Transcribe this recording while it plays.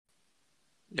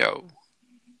Yo,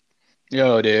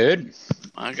 Yo, dude.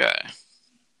 okay.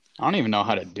 I don't even know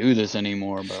how to do this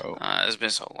anymore, bro. It's been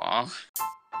so long.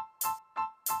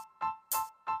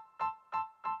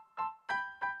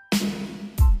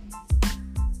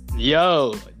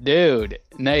 Yo, dude.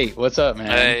 Nate, what's up, Hey,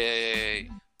 man? hey, hey, hey.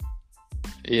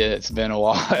 Yeah, it's been a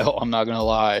while. I'm not gonna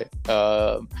lie.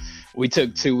 We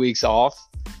took 2 weeks off,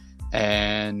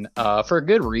 and for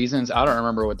good reasons. I don't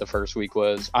remember what the first week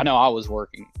was. I know I was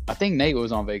working. I think Nate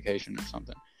was on vacation or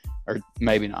something, or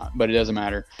maybe not, but it doesn't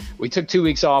matter. We took 2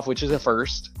 weeks off, which is a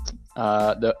first.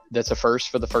 That's a first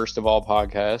for the first of all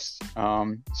podcasts.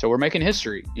 So we're making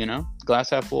history, glass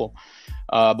half full.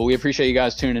 But we appreciate you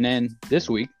guys tuning in this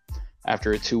week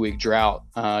after a 2 week drought.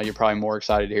 You're probably more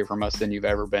excited to hear from us than you've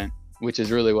ever been, which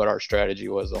is really what our strategy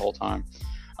was the whole time.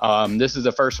 This is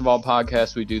the first of all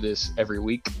podcast. We do this every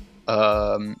week,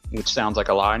 which sounds like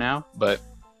a lie now, but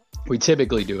we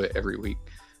typically do it every week,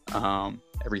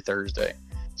 every Thursday.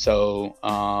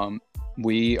 So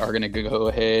we are going to go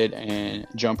ahead and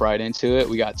jump right into it.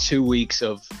 We got 2 weeks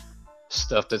of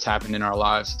stuff that's happened in our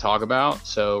lives to talk about.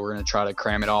 So we're going to try to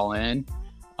cram it all in.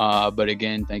 But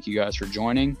again, thank you guys for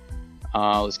joining.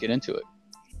 Let's get into it.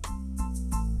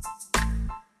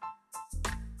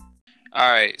 All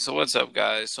right, so what's up,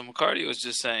 guys? So McCarty was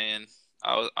just saying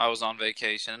I was on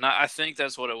vacation, and I think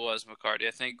that's what it was, McCarty.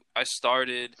 I think I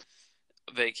started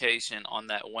vacation on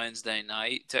that Wednesday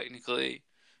night, technically,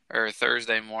 or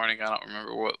Thursday morning. I don't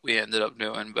remember what we ended up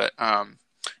doing, but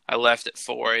I left at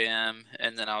 4 a.m.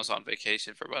 and then I was on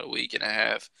vacation for about a week and a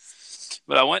half.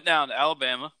 But I went down to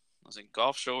Alabama. I was in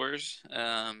Gulf Shores.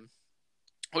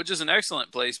 Which is an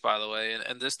excellent place, by the way.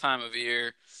 And this time of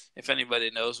year, if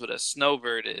anybody knows what a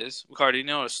snowbird is, Ricardo, do you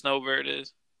know what a snowbird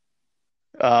is?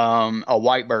 A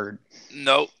white bird.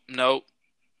 Nope, nope,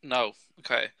 no.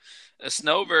 Okay. A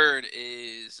snowbird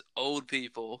is old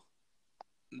people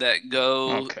that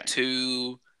go Okay.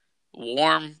 to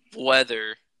warm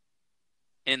weather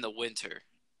in the winter.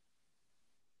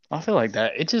 I feel like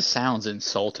that. It just sounds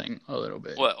insulting a little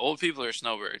bit. What, old people or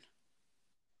snowbird?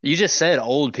 You just said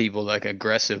old people like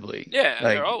aggressively, Yeah,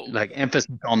 they're like old. like emphasis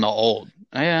on the old.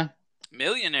 Yeah.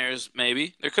 Millionaires,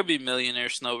 maybe. There could be millionaire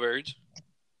snowbirds.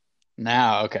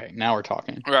 Now, okay. Now we're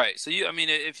talking. Right. So I mean,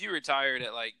 if you retired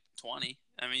at like 20,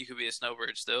 I mean, you could be a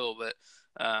snowbird still, but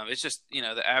it's just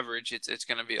the average. It's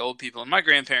going to be old people, and my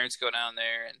grandparents go down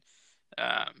there,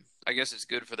 and I guess it's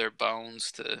good for their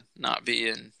bones to not be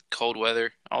in cold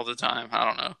weather all the time. I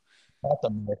don't know. That's a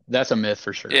myth. That's a myth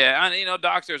for sure. Yeah,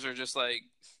 doctors are just like,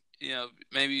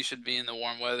 maybe you should be in the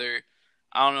warm weather.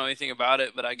 I don't know anything about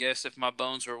it, but I guess if my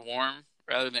bones were warm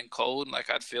rather than cold, like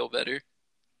I'd feel better.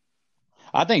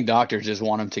 I think doctors just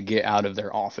want them to get out of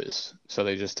their office, so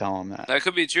they just tell them that. That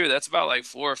could be true. That's about like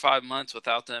 4 or 5 months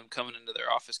without them coming into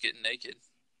their office getting naked.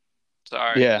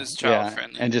 Sorry, Yeah, this is child yeah,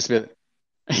 friendly. and just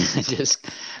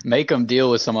make them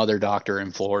deal with some other doctor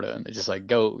in Florida, and they just like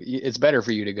go. It's better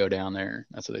for you to go down there.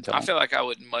 That's what they tell I them. feel like I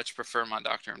would much prefer my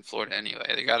doctor in Florida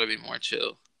anyway. They got to be more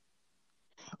chill.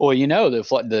 Well,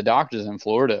 the doctors in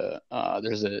Florida.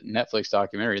 There's a Netflix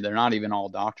documentary. They're not even all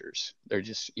doctors. They're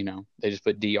just they just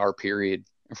put DR period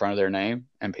in front of their name,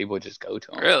 and people just go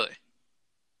to them. Really?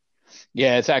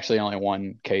 Yeah, it's actually only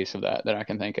one case of that I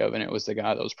can think of, and it was the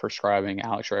guy that was prescribing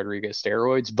Alex Rodriguez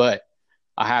steroids. But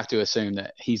I have to assume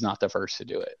that he's not the first to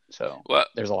do it. So Well,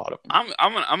 there's a lot of them.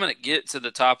 I'm gonna get to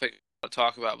the topic to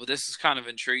talk about, but this is kind of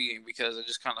intriguing because I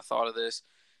just kind of thought of this.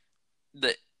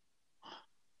 That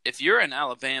if you're in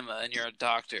Alabama and you're a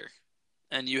doctor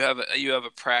and you have a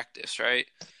practice, right?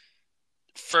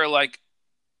 For like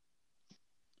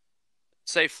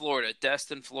say Florida,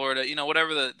 Destin, Florida,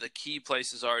 whatever the key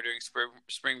places are during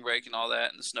spring break and all that,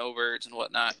 and the snowbirds and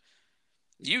whatnot.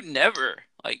 You never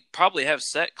like probably have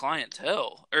set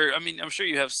clientele, or I mean, I'm sure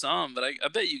you have some, but I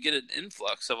bet you get an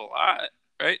influx of a lot,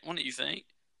 right? What do you think?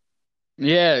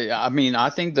 Yeah, I mean, I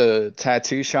think the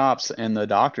tattoo shops and the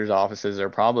doctor's offices are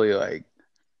probably like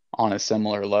on a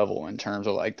similar level in terms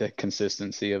of like the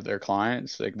consistency of their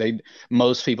clients. Like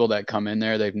most people that come in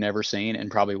there, they've never seen and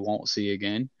probably won't see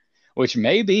again, which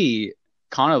may be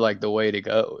kind of like the way to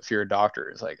go if you're a doctor.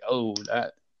 It's like, oh,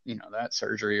 that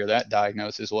surgery or that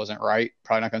diagnosis wasn't right.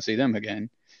 Probably not going to see them again.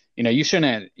 You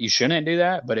shouldn't do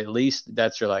that, but at least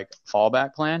that's your like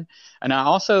fallback plan. And I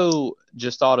also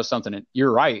just thought of something.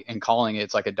 You're right in calling it,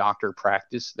 it's like a doctor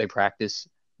practice. They practice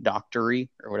doctory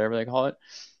or whatever they call it.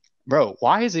 Bro,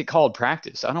 why is it called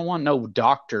practice? I don't want no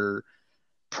doctor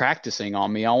practicing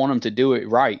on me. I want them to do it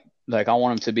right. Like I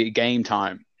want them to be game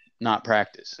time, not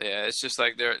practice. Yeah, it's just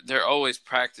like they're always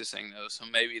practicing though, so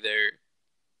maybe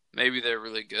they're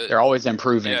really good. They're always Yeah,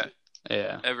 improving.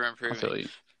 Yeah, ever I feel improving. you.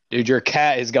 Dude, your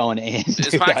cat is going in, Is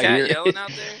dude. my I cat hear yelling out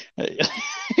there? it.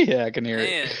 Yeah, I can hear it.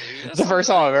 Man, dude, It's that's the not first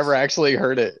time I've ever nice. actually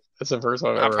heard it. It's the first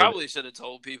time I've I ever heard it. probably should have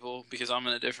told people because I'm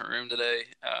in a different room today.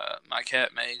 My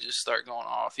cat may just start going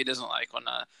off. He doesn't like when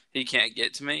he can't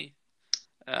get to me.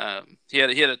 He had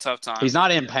a tough time. He's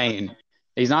not in pain.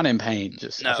 He's not in pain.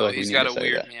 Just I feel No, like we he's need got to a say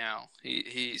weird that. meow.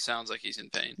 He sounds like he's in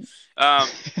pain.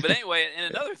 But anyway,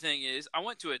 and another thing is, I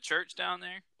went to a church down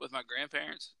there with my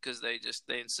grandparents because they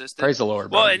insisted. Praise the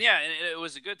Lord, Well, brother. and yeah, and it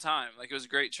was a good time. Like it was a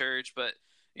great church, but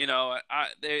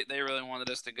they really wanted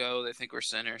us to go. They think we're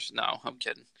sinners. No, I'm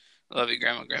kidding. I love you,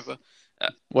 Grandma and Grandpa.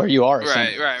 Well, you are a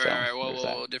Right, sinner, right, right, so right. Whoa, there's whoa,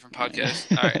 that. whoa, different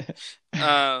podcast. All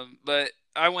right. But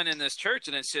I went in this church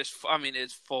and it's just, I mean,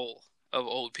 it's full of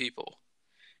old people.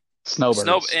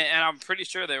 Snowbirds. And I'm pretty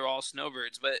sure they were all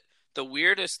snowbirds. But the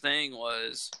weirdest thing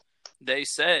was they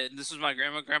said, this was my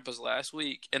grandma and grandpa's last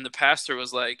week, and the pastor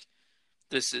was like,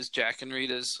 "This is Jack and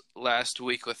Rita's last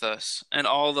week with us." And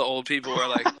all the old people were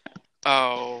like,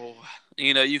 "Oh,"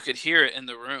 you could hear it in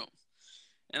the room.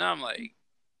 And I'm like,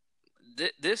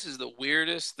 this is the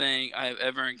weirdest thing I have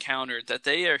ever encountered, that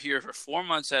they are here for 4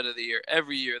 months out of the year,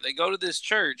 every year. They go to this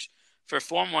church for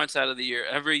 4 months out of the year,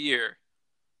 every year.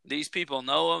 These people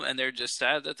know them, and they're just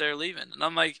sad that they're leaving. And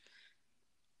I'm like,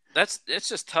 it's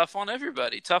just tough on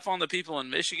everybody. Tough on the people in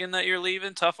Michigan that you're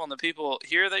leaving. Tough on the people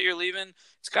here that you're leaving.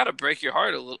 It's got to break your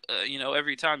heart a little,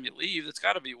 every time you leave. It's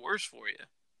got to be worse for you.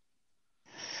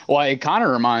 Well, it kind of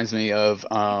reminds me of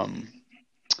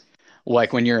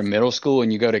like when you're in middle school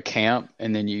and you go to camp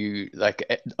and then you like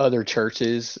other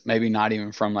churches, maybe not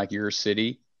even from like your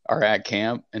city, are at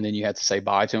camp and then you have to say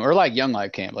bye to them, or like Young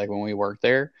Life Camp, like when we worked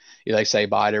there, you like say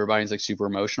bye to everybody. It's like super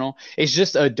emotional. It's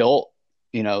just adult,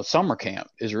 summer camp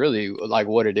is really like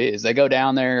what it is. They go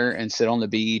down there and sit on the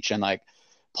beach and like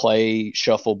play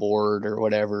shuffleboard or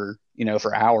whatever,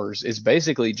 for hours. It's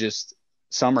basically just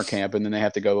summer camp, and then they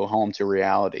have to go home to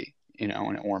reality,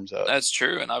 when it warms up. That's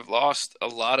true, and I've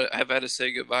had to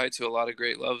say goodbye to a lot of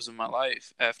great loves in my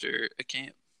life after a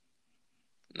camp.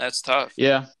 And that's tough.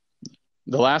 Yeah.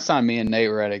 The last time me and Nate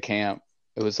were at a camp,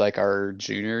 it was like our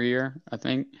junior year, I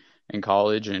think, in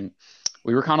college, and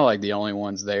we were kind of like the only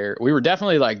ones there. We were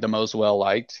definitely like the most well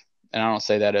liked, and I don't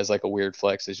say that as like a weird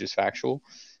flex, it's just factual.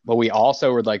 But we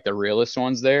also were like the realest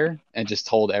ones there, and just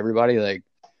told everybody like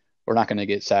we're not going to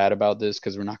get sad about this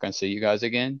because we're not going to see you guys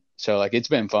again. So like it's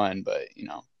been fun, but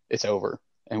it's over,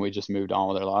 and we just moved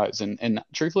on with our lives. And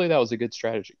truthfully, that was a good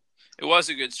strategy. It was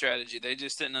a good strategy. They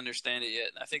just didn't understand it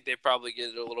yet. I think they probably get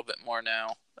it a little bit more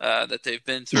now that they've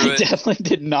been through They it. definitely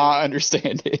did not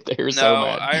understand it. They were so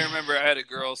mad. I remember I had a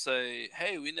girl say,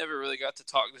 "Hey, we never really got to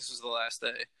talk." This was the last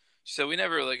day. She said, "We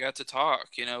never really got to talk.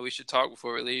 We should talk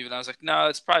before we leave." And I was like, "No,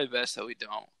 it's probably best that we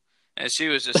don't." And she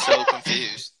was just so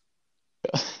confused.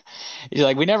 He's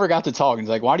like, we never got to talk. And he's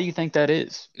like, why do you think that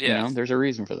is? Yeah. There's a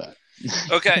reason for that.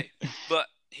 Okay, but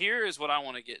here is what I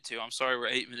want to get to. I'm sorry we're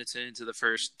 8 minutes into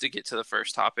to get to the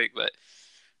first topic, but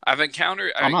I've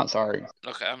encountered. I'm not sorry.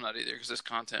 Okay, I'm not either because this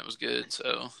content was good.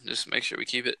 So just make sure we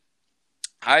keep it.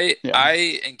 Yeah.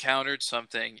 I encountered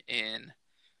something in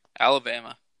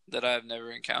Alabama that I've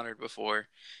never encountered before,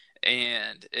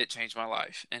 and it changed my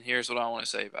life. And here's what I want to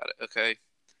say about it. Okay,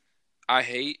 I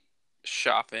hate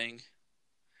shopping,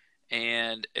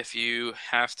 and if you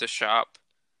have to shop,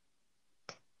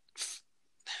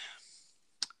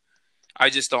 I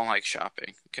just don't like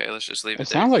shopping. Okay, let's just leave it there. It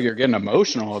sounds like you're getting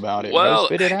emotional about it. Well,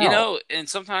 spit it out. and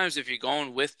sometimes if you're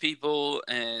going with people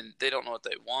and they don't know what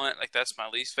they want, like that's my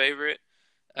least favorite.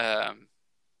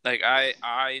 Like I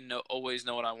always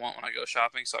know what I want when I go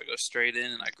shopping, so I go straight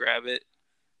in and I grab it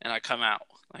and I come out.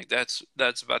 Like that's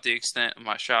about the extent of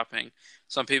my shopping.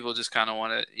 Some people just kind of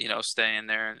want to, stay in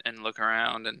there and look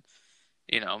around and,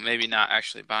 maybe not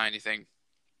actually buy anything.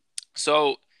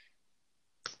 So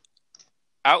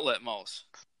outlet malls.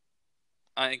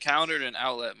 I encountered an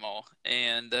outlet mall,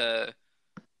 and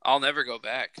I'll never go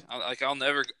back.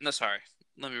 Sorry,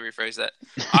 let me rephrase that.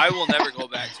 I will never go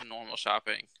back to normal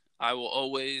shopping. I will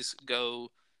always go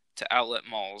to outlet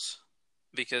malls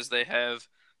because they have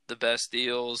the best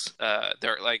deals.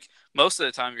 They're like most of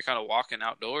the time you're kind of walking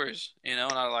outdoors, and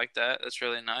I like that. That's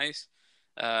really nice.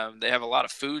 They have a lot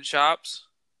of food shops,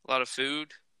 a lot of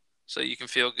food, so you can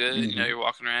feel good. Mm-hmm. You're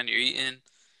walking around, you're eating,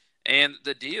 and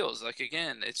the deals. Like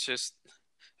again, it's just.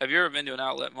 Have you ever been to an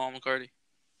outlet mall, McCarty?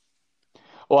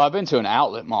 Well, I've been to an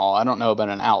outlet mall. I don't know about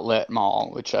an outlet mall,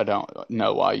 which I don't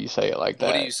know why you say it like that.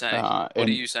 What are you saying? What are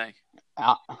you saying?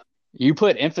 You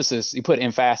put emphasis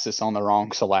on the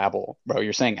wrong syllable, bro.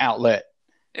 You're saying outlet.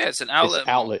 Yeah, it's an outlet. It's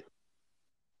outlet.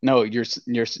 No,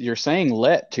 you're saying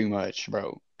let too much,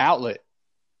 bro. Outlet.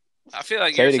 I feel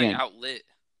like you're saying outlet.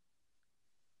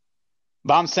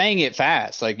 But I'm saying it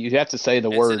fast. Like you have to say the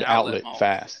It's an word outlet outlet mall.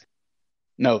 fast.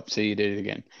 Nope. See, you did it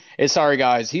again. It's sorry,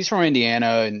 guys. He's from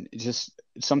Indiana, and just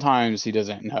sometimes he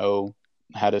doesn't know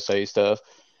how to say stuff.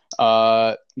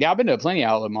 Yeah, I've been to plenty of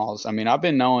outlet malls. I mean, I've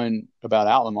been knowing about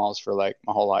outlet malls for like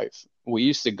my whole life. We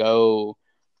used to go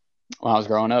when I was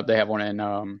growing up. They have one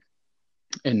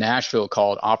in Nashville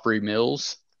called Opry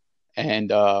Mills, and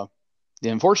the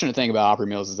unfortunate thing about Opry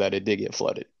Mills is that it did get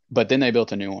flooded, but then they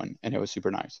built a new one, and it was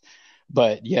super nice.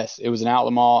 But yes, it was an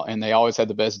outlet mall, and they always had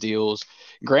the best deals.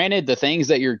 Granted, the things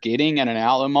that you're getting at an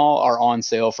outlet mall are on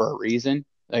sale for a reason.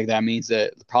 Like that means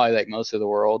that probably like most of the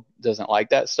world doesn't like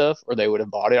that stuff, or they would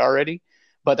have bought it already.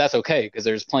 But that's okay because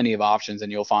there's plenty of options,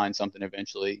 and you'll find something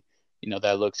eventually,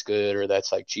 that looks good or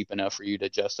that's like cheap enough for you to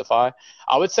justify.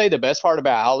 I would say the best part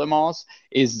about outlet malls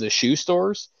is the shoe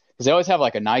stores because they always have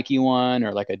like a Nike one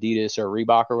or like Adidas or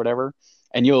Reebok or whatever,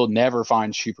 and you'll never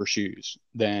find cheaper shoes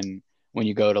than when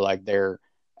you go to like their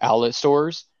outlet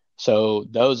stores. So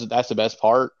that's the best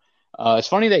part. It's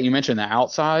funny that you mentioned the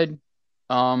outside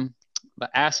um, the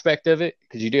aspect of it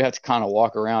because you do have to kind of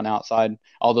walk around outside.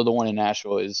 Although the one in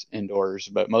Nashville is indoors,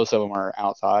 but most of them are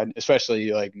outside,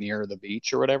 especially like near the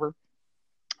beach or whatever.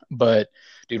 But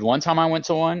dude, one time I went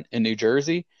to one in New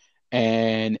Jersey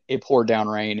and it poured down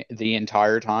rain the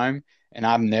entire time. And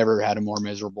I've never had a more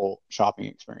miserable shopping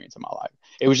experience in my life.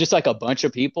 It was just like a bunch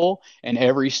of people in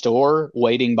every store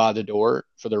waiting by the door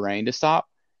for the rain to stop.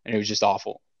 And it was just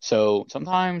awful. So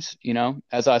sometimes,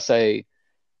 as I say,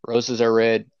 roses are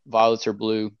red, violets are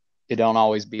blue. It don't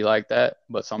always be like that,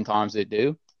 but sometimes it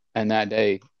do. And that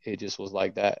day it just was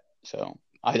like that. So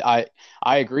I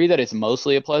agree that it's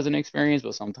mostly a pleasant experience,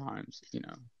 but sometimes,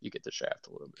 you get the shaft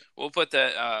a little bit. We'll put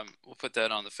that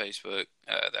on the Facebook,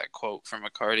 that quote from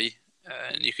McCarty,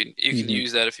 and you can Hmm.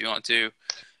 use that if you want to.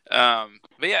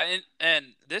 But yeah,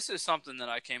 and this is something that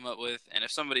I came up with, and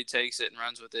if somebody takes it and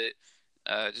runs with it,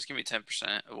 just give me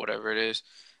 10% of whatever it is.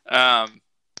 Um,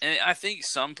 and I think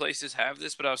some places have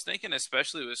this, but I was thinking,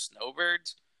 especially with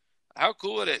snowbirds, how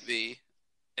cool would it be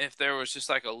if there was just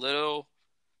like a little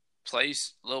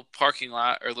place, little parking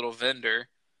lot or little vendor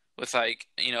with like,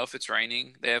 if it's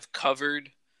raining, they have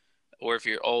covered, or if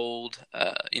you're old,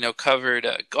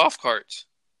 covered golf carts,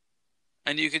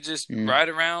 and you could just Mm. ride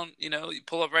around. You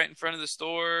pull up right in front of the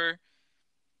store,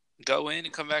 go in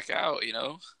and come back out.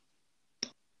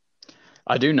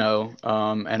 I do know,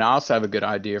 and I also have a good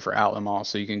idea for outlet mall,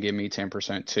 so you can give me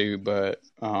 10% too. But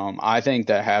I think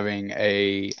that having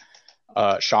a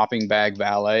shopping bag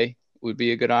valet would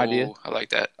be a good idea. Oh, I like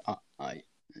that. Uh, I-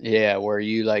 yeah, where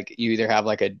you either have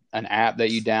like an app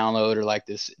that you download or like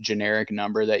this generic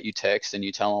number that you text and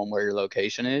you tell them where your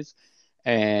location is,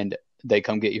 and they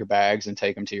come get your bags and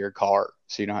take them to your car,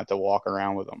 so you don't have to walk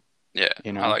around with them, Yeah,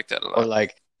 you I know, like that a or lot.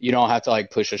 like you don't have to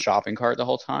like push a shopping cart the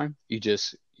whole time. You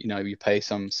just you pay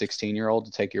some 16-year-old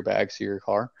to take your bags to your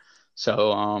car.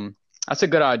 So that's a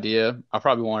good idea. I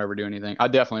probably won't ever do anything. I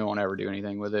definitely won't ever do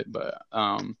anything with it, but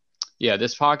yeah,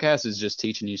 this podcast is just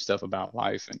teaching you stuff about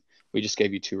life, and we just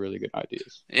gave you two really good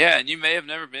ideas. Yeah, and you may have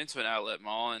never been to an outlet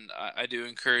mall, and I do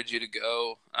encourage you to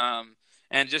go.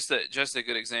 And just a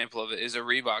good example of it is a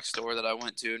Reebok store that I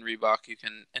went to, and Reebok, you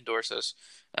can endorse us.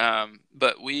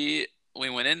 But we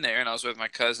went in there, and I was with my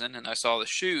cousin, and I saw the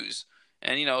shoes,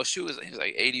 and a shoe was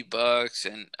like $80,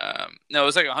 and no, it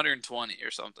was like 120 or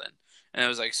something, and it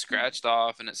was like scratched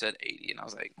off, and it said 80, and I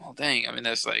was like, well, dang, I mean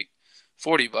that's like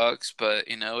 $40, but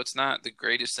it's not the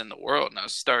greatest in the world, and I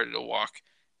started to walk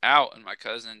out, and my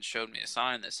cousin showed me a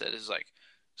sign that said it's like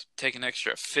take an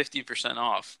extra 50%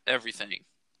 off everything,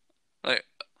 like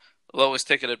lowest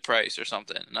ticketed price or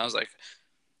something. And I was like,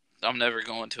 I'm never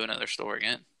going to another store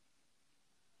again.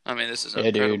 I mean, this is Yeah,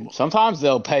 dude. incredible. Sometimes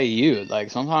they'll pay you. Like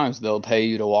sometimes they'll pay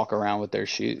you to walk around with their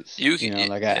shoes.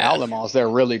 Like at Yeah, outlet malls, they're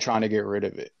really trying to get rid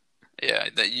of it. yeah,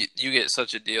 that you get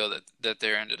such a deal that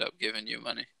they ended up giving you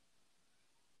money.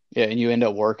 Yeah, and you end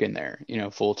up working there,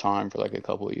 full time for like a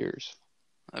couple of years.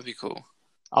 That'd be cool.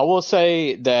 I will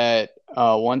say that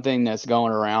one thing that's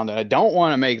going around that I don't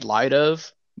want to make light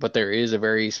of, but there is a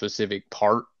very specific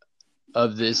part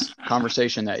of this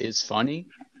conversation that is funny,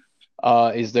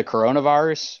 is the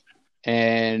coronavirus.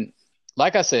 And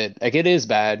like I said, like it is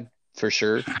bad for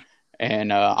sure,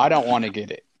 and I don't want to get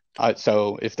it.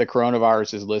 So if the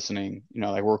coronavirus is listening,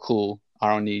 like we're cool. I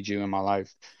don't need you in my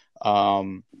life.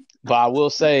 Um, but I will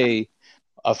say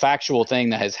a factual thing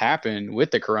that has happened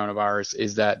with the coronavirus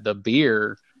is that the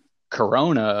beer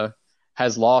Corona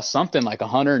has lost something like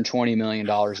 $120 million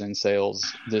in sales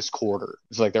this quarter.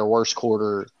 It's like their worst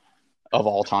quarter of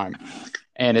all time.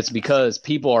 And it's because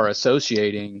people are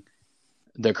associating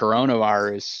the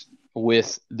coronavirus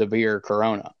with the beer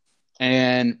Corona.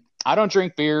 And I don't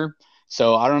drink beer,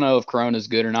 so I don't know if Corona is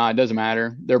good or not. It doesn't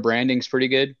matter. Their branding's pretty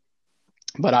good,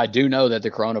 but I do know that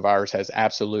the coronavirus has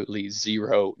absolutely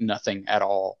zero, nothing at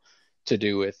all to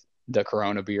do with the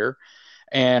Corona beer.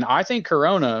 And I think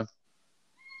Corona,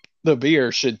 the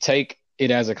beer, should take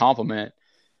it as a compliment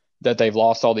that they've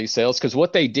lost all these sales because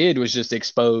what they did was just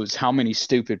expose how many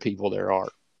stupid people there are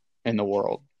in the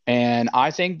world. And I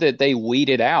think that they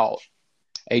weeded out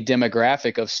a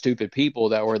demographic of stupid people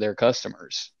that were their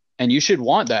customers. And you should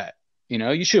want that. You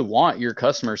know, you should want your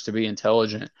customers to be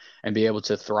intelligent and be able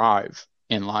to thrive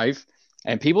in life.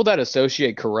 And people that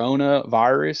associate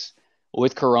coronavirus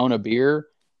with Corona beer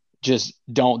just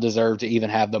don't deserve to even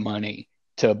have the money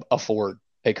to afford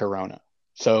a Corona.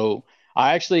 So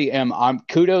I actually am. I'm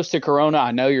kudos to Corona.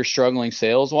 I know you're struggling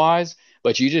sales wise,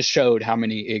 but you just showed how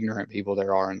many ignorant people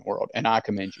there are in the world, and I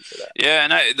commend you for that. Yeah,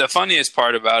 and the funniest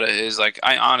part about it is like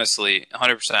I honestly,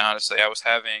 100% honestly, I was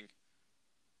having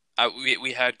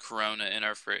we had Corona in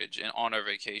our fridge and on our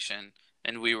vacation,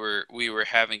 and we were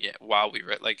having it while we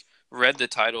read the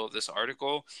title of this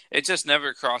article. It just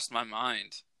never crossed my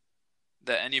mind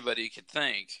that anybody could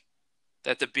think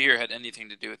that the beer had anything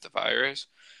to do with the virus.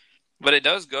 But it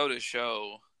does go to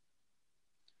show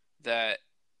that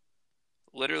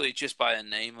literally just by a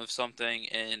name of something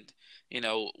and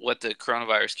what the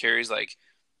coronavirus carries, like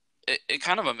it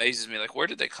kind of amazes me. Like, where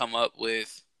did they come up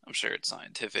with? I'm sure it's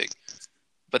scientific,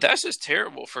 but that's just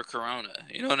terrible for Corona.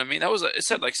 You know what I mean? That was it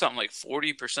said like something like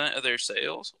 40% of their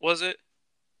sales, was it?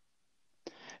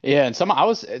 Yeah, and I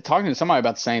was talking to somebody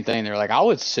about the same thing. They're like, I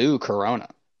would sue Corona.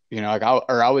 You know, like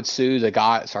I would sue the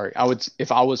guy. Sorry, I would if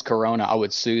I was Corona, I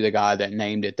would sue the guy that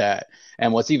named it that.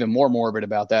 And what's even more morbid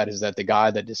about that is that the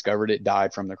guy that discovered it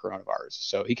died from the coronavirus,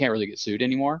 so he can't really get sued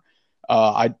anymore.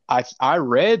 I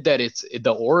read that it's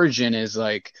the origin is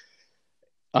like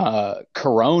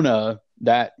Corona.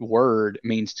 That word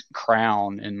means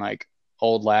crown in like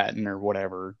old Latin or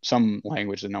whatever, some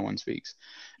language that no one speaks,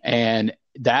 and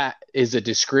that is a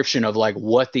description of like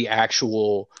what the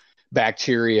actual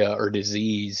bacteria or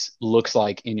disease looks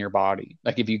like in your body.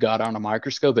 Like if you got on a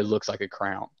microscope, it looks like a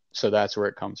crown. So that's where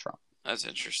it comes from. That's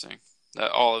interesting.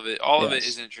 That all of it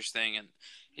is Yes. interesting, and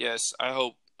yes, I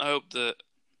hope the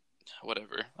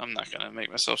whatever. I'm not gonna make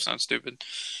myself sound stupid.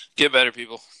 Get better,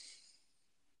 people.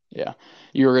 Yeah.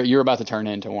 You're about to turn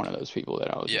into one of those people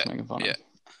that I was Yeah, just making fun yeah. of.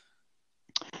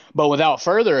 But without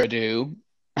further ado,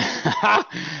 I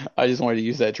just wanted to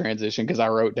use that transition because I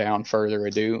wrote down further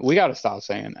ado. We got to stop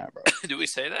saying that, bro. Do we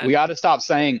say We that? got to stop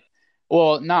saying,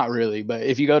 well, not really, but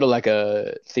if you go to like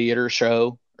a theater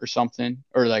show or something,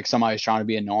 or like somebody's trying to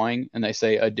be annoying and they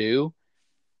say ado,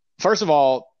 first of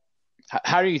all,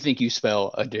 how do you think you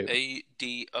spell ado?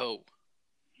 ADO.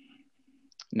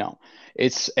 No,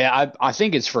 I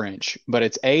think it's French, but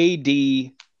it's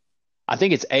A-D, I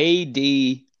think it's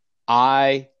A-D-I-E-U,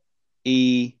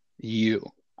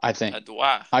 I think.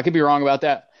 Adois. I could be wrong about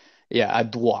that. Yeah,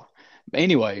 ado.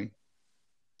 Anyway,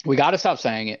 we got to stop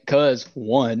saying it because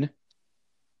one,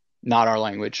 not our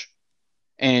language,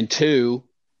 and two,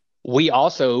 we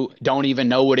also don't even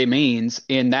know what it means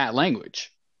in that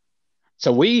language.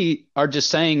 So we are just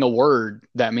saying a word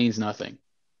that means nothing.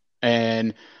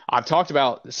 And I've talked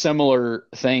about similar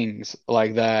things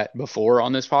like that before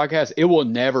on this podcast. It will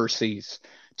never cease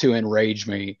to enrage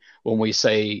me when we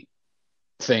say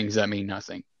things that mean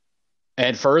nothing.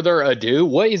 And further ado,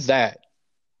 what is that?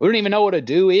 We don't even know what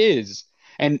ado is.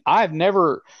 And I've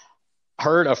never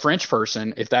heard a French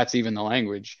person, if that's even the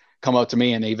language, come up to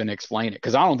me and even explain it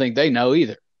because I don't think they know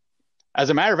either.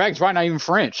 As a matter of fact, it's probably not even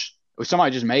French.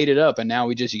 Somebody just made it up and now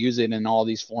we just use it in all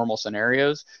these formal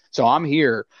scenarios. So I'm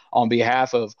here on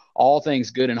behalf of all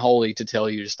things good and holy to tell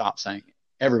you to stop saying it.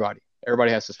 Everybody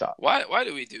has to stop. Why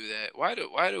do we do that? Why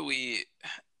do we?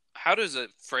 How does a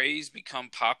phrase become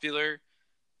popular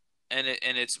and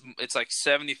it's like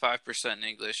 75% in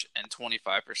English and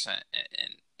 25%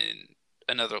 in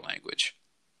another language?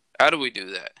 How do we do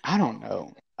that? I don't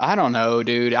know. I don't know,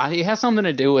 dude. It has something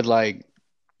to do with like,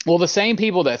 well, the same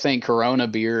people that think Corona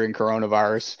beer and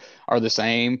coronavirus are the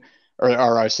same or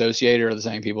are associated are the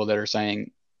same people that are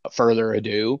saying further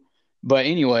ado. But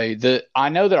anyway, the I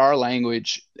know that our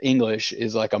language, English,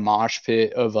 is like a mosh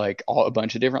pit of like a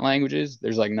bunch of different languages.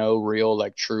 There's like no real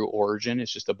like true origin.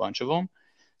 It's just a bunch of them.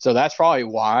 So that's probably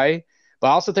why. But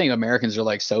I also think Americans are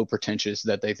like so pretentious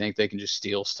that they think they can just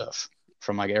steal stuff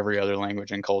from like every other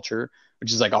language and culture,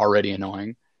 which is like already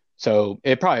annoying. So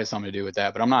it probably has something to do with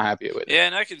that, but I'm not happy with it. Yeah,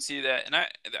 and I can see that. And I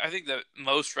think the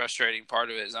most frustrating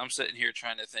part of it is I'm sitting here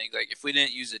trying to think like if we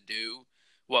didn't use a do,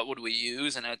 what would we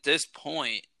use? And at this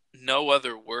point, no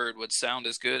other word would sound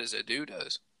as good as a do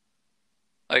does.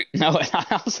 Like No, and I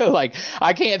also like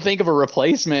I can't think of a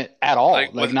replacement at all.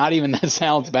 like Like not even that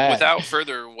sounds bad. without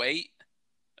further wait,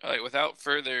 like without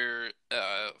further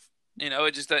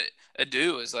it just a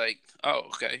do is like, oh,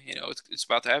 okay, it's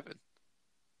about to happen.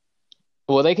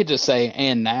 Well, they could just say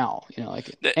 "and now,"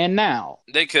 like They "and now,"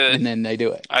 they could. and then they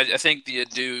do it. I think the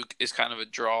ado is kind of a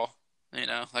draw,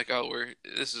 like, oh, we're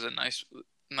this is a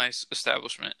nice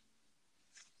establishment.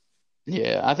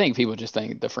 Yeah, I think people just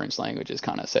think the French language is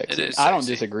kind of It sexy. is I don't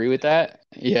sexy. disagree with that.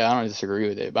 Yeah, I don't disagree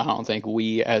with it, but I don't think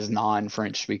we as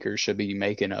non-French speakers should be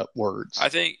making up I words.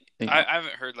 think You I, know. I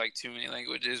haven't heard like too many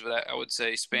languages, but I would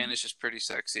say Spanish is pretty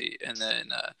sexy, and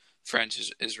then French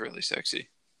is really sexy.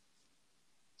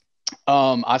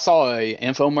 I saw a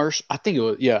infomercial. I think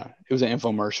it was an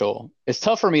infomercial. It's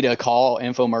tough for me to call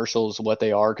infomercials what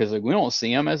they are because like, we don't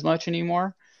see them as much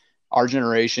anymore. Our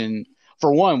generation,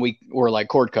 for one, we're like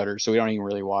cord cutters, so we don't even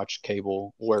really watch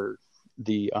cable where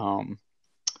the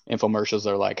infomercials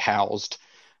are like housed.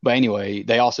 But anyway,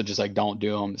 they also just like don't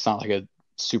do them. It's not like a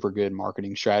super good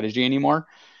marketing strategy anymore.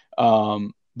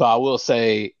 But I will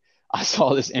say, I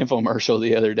saw this infomercial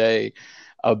the other day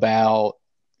about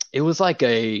it was like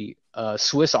a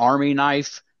Swiss Army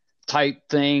knife type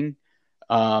thing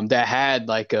that had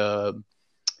like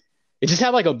it just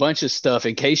had like a bunch of stuff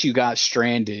in case you got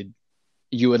stranded.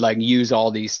 You would like use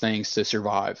all these things to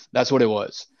survive. That's what it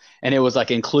was, and it was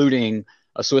like including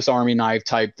a Swiss Army knife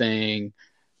type thing.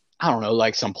 I don't know,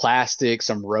 like some plastic,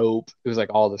 some rope. It was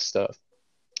like all this stuff,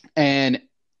 and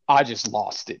I just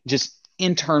lost it. Just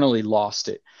internally lost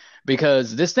it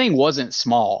because this thing wasn't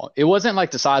small. It wasn't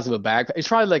like the size of a bag. It's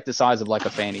probably like the size of like a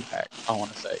fanny pack, I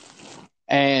want to say.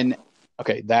 And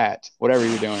okay, that whatever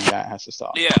you're doing, that has to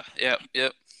stop. Yeah, yeah,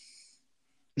 yep.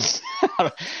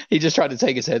 He just tried to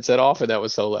take his headset off, and that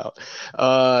was so loud.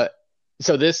 Uh,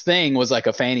 so this thing was like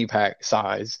a fanny pack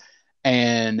size,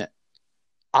 and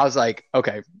I was like,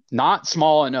 okay, not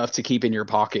small enough to keep in your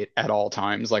pocket at all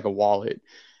times, like a wallet,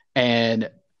 and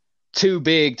too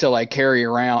big to like carry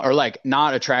around, or like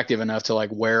not attractive enough to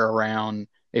like wear around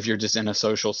if you're just in a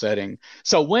social setting.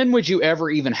 So when would you ever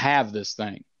even have this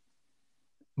thing?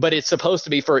 But it's supposed to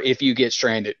be for if you get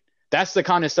stranded. That's the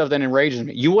kind of stuff that enrages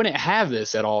me. You wouldn't have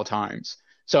this at all times.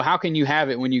 So how can you have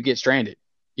it when you get stranded?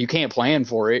 You can't plan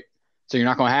for it, so you're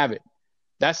not going to have it.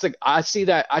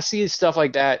 I see stuff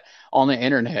like that on the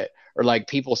internet, or like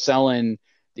people selling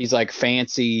these like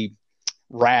fancy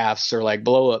rafts or like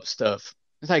blow up stuff.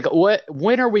 It's like, what?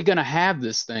 When are we going to have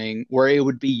this thing where it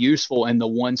would be useful in the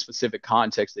one specific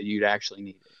context that you'd actually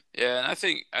need it? Yeah, and I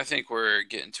think we're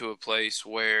getting to a place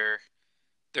where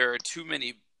there are too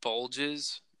many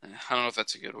bulges. I don't know if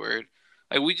that's a good word.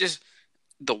 Like we just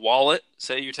the wallet.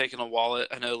 Say you're taking a wallet.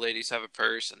 I know ladies have a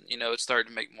purse, and it's starting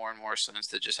to make more and more sense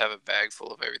to just have a bag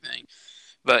full of everything.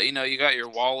 But you got your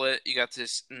wallet, you got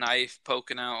this knife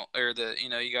poking out, or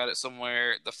you got it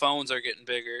somewhere. The phones are getting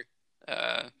bigger,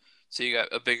 uh, so you got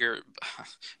a bigger. I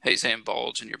hate saying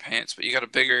bulge in your pants, but you got a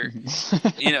bigger,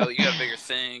 you got a bigger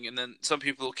thing. And then some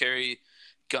people carry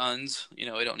guns. We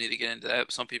don't need to get into that,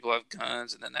 but some people have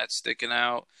guns, and then that's sticking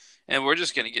out. And we're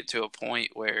just gonna get to a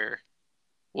point where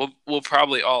we'll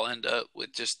probably all end up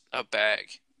with just a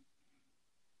bag.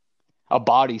 A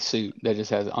bodysuit that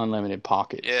just has unlimited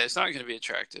Yeah, pockets. it's not gonna be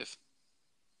attractive.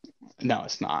 No,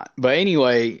 it's not. But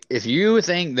anyway, if you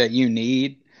think that you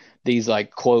need these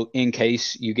like quote in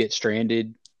case you get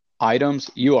stranded items,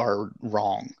 you are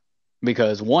wrong.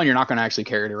 Because one, you're not going to actually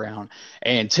carry it around.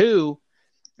 And two,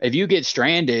 if you get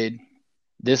stranded,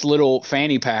 this little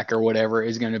fanny pack or whatever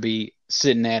is going to be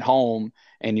sitting at home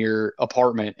in your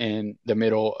apartment in the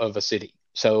middle of a city.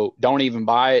 So don't even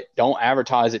buy it, don't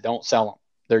advertise it, don't sell them.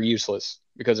 They're useless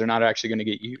because they're not actually going to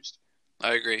get used.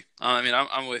 I agree. I mean,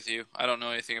 I'm with you. I don't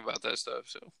know anything about that stuff,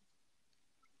 so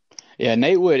Yeah,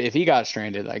 Nate would if he got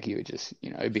stranded, like he would just,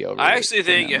 it'd be over I with actually for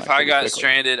think him if like I pretty got quickly.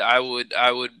 stranded, I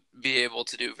would be able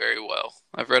to do very well.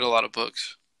 I've read a lot of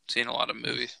books, seen a lot of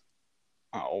movies.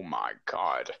 Oh my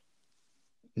God,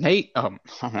 Nate. I'm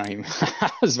not even.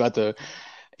 I was about to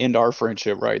end our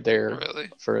friendship right there Really,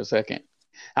 for a second.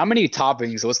 How many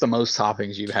toppings? What's the most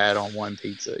toppings you've had on one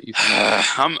pizza? You think?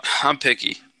 I'm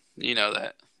picky. You know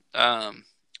that.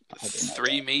 I didn't know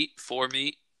Three that. meat, four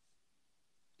meat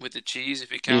with the cheese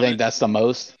if you You count think it. that's the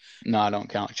most? No, I don't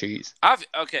count cheese. I've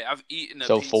eaten a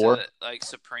So pizza four. that, like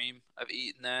Supreme. I've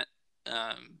eaten that,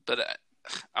 but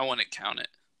I wouldn't count it.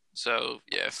 So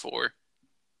yeah, four.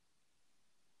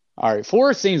 All right,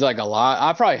 four seems like a lot.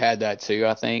 I probably had that too.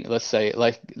 I think. Let's say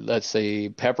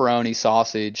pepperoni,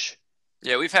 sausage,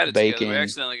 Yeah, we've had it together. We bacon.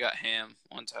 accidentally got ham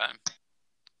one time.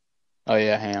 Oh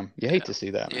yeah, ham. You hate Yeah, to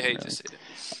see that, you man. hate to Really. see it.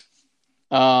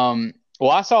 Um, Well,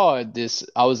 I saw this.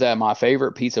 I was at my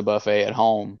favorite pizza buffet at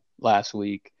home last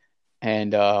week,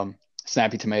 and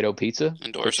Snappy Tomato Pizza. Quick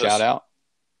Endorse shout us. out.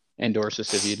 Endorse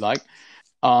us if you'd like.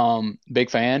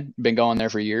 Big fan. Been going there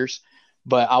for years.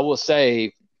 But I will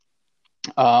say,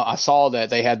 I saw that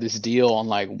they had this deal on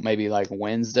like maybe like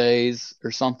Wednesdays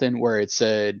or something where it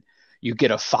said you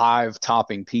get a 5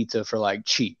 topping pizza for like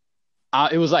cheap.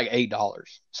 It was like $8,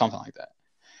 something like that.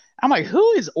 I'm like,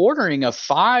 who is ordering a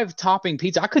 5 topping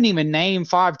pizza? I couldn't even name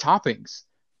 5 toppings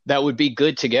that would be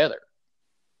good together.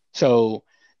 So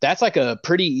that's like a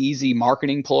pretty easy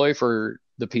marketing ploy for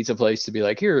the pizza place to be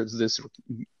like, here's this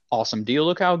awesome deal.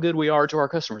 Look how good we are to our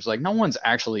customers. Like, no one's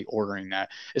actually ordering that,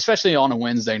 especially on a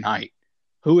Wednesday night.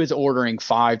 Who is ordering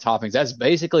 5 toppings? That's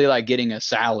basically like getting a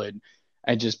salad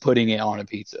and just putting it on a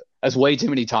pizza. That's way too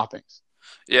many toppings.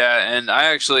 Yeah, and I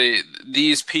actually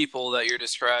these people that you're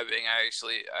describing,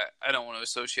 I don't want to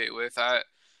associate with.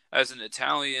 As an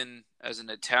Italian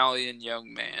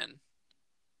young man,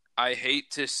 I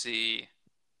hate to see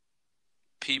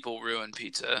people ruin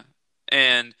pizza.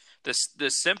 And the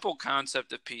simple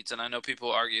concept of pizza, and I know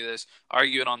people argue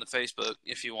it on the Facebook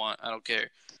if you want, I don't care,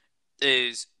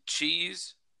 is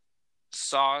cheese,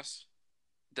 sauce,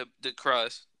 the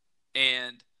crust,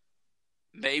 and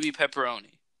maybe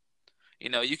pepperoni.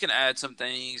 You can add some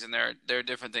things, and there are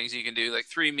different things you can do, like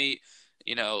 3 meat.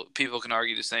 People can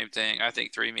argue the same thing. I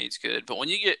think 3 meat's good, but when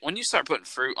you start putting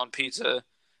fruit on pizza,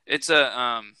 it's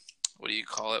a what do you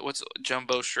call it? What's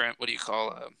jumbo shrimp? What do you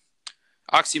call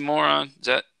oxymoron? Is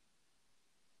that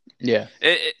Yeah.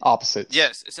 it? Opposites.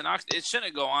 Yes, it's it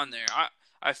shouldn't go on there.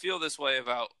 I feel this way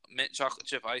about mint chocolate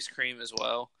chip ice cream as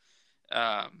well.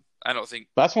 I don't think.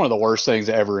 That's one of the worst things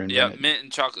ever Yeah, invented. mint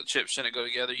and chocolate chips shouldn't go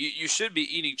together. You should be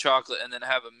eating chocolate and then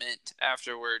have a mint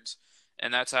afterwards,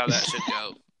 and that's how that should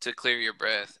go to clear your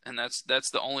breath. And that's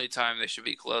the only time they should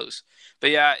be close. But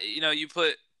yeah, you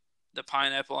put the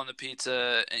pineapple on the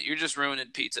pizza, and you're just ruining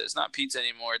pizza. It's not pizza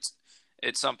anymore.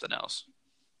 It's something else.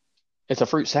 It's a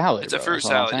fruit salad, It's a bro. fruit That's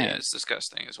what I'm salad. Yeah, saying. it's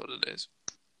disgusting, is what it is.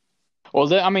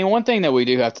 Well, I mean, one thing that we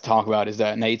do have to talk about is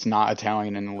that Nate's not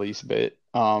Italian in the least bit.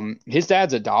 His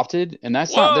dad's adopted, and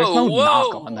that's not. There's Whoa, no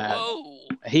knock whoa, on that. whoa!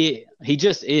 He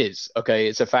just is. Okay,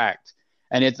 it's a fact,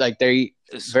 and it's like they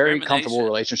very comfortable Discrimination.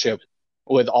 relationship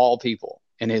with all people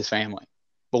in his family,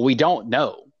 but we don't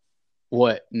know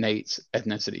what Nate's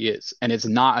ethnicity is, and it's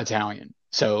not Italian.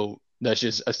 So let's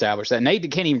just establish that Nate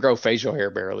can't even grow facial hair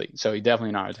barely, so he's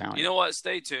definitely not Italian. You know what?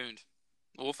 Stay tuned.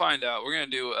 We'll find out. We're gonna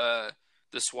do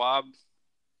the swab.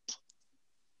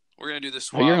 We're gonna do the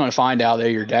swab. Well, you're going to find out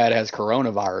that your dad has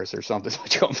coronavirus or something.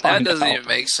 What you're going to That find doesn't out. even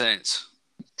make sense.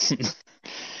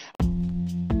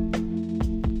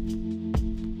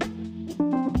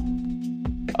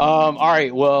 All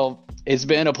right. Well, it's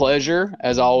been a pleasure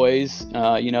as always. This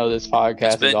It's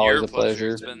podcast been is always your a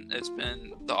pleasure. It's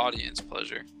been the audience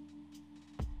pleasure.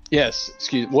 Yes.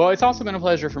 Excuse. Well, it's also been a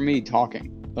pleasure for me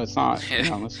talking. Let's not.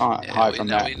 Let's not Yeah, hide we from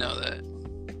know, that. we know that.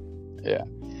 Yeah.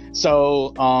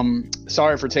 So,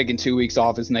 sorry for taking 2 weeks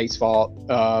off. It's Nate's fault.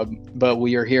 But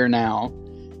we are here now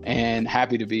and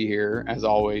happy to be here as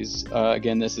always.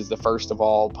 Again, this is the first of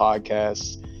all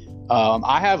podcasts.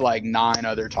 I have like 9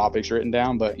 other topics written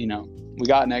down, but we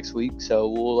got next week, so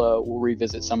we'll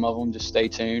revisit some of them. Just stay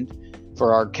tuned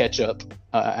for our catch up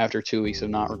after 2 weeks of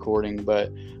not recording.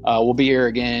 But we'll be here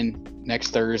again next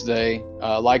Thursday.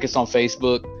 Like us on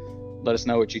Facebook. Let us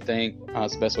know what you think.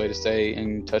 It's the best way to stay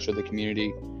in touch with the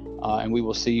community. And we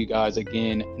will see you guys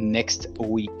again next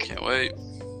week. Can't wait.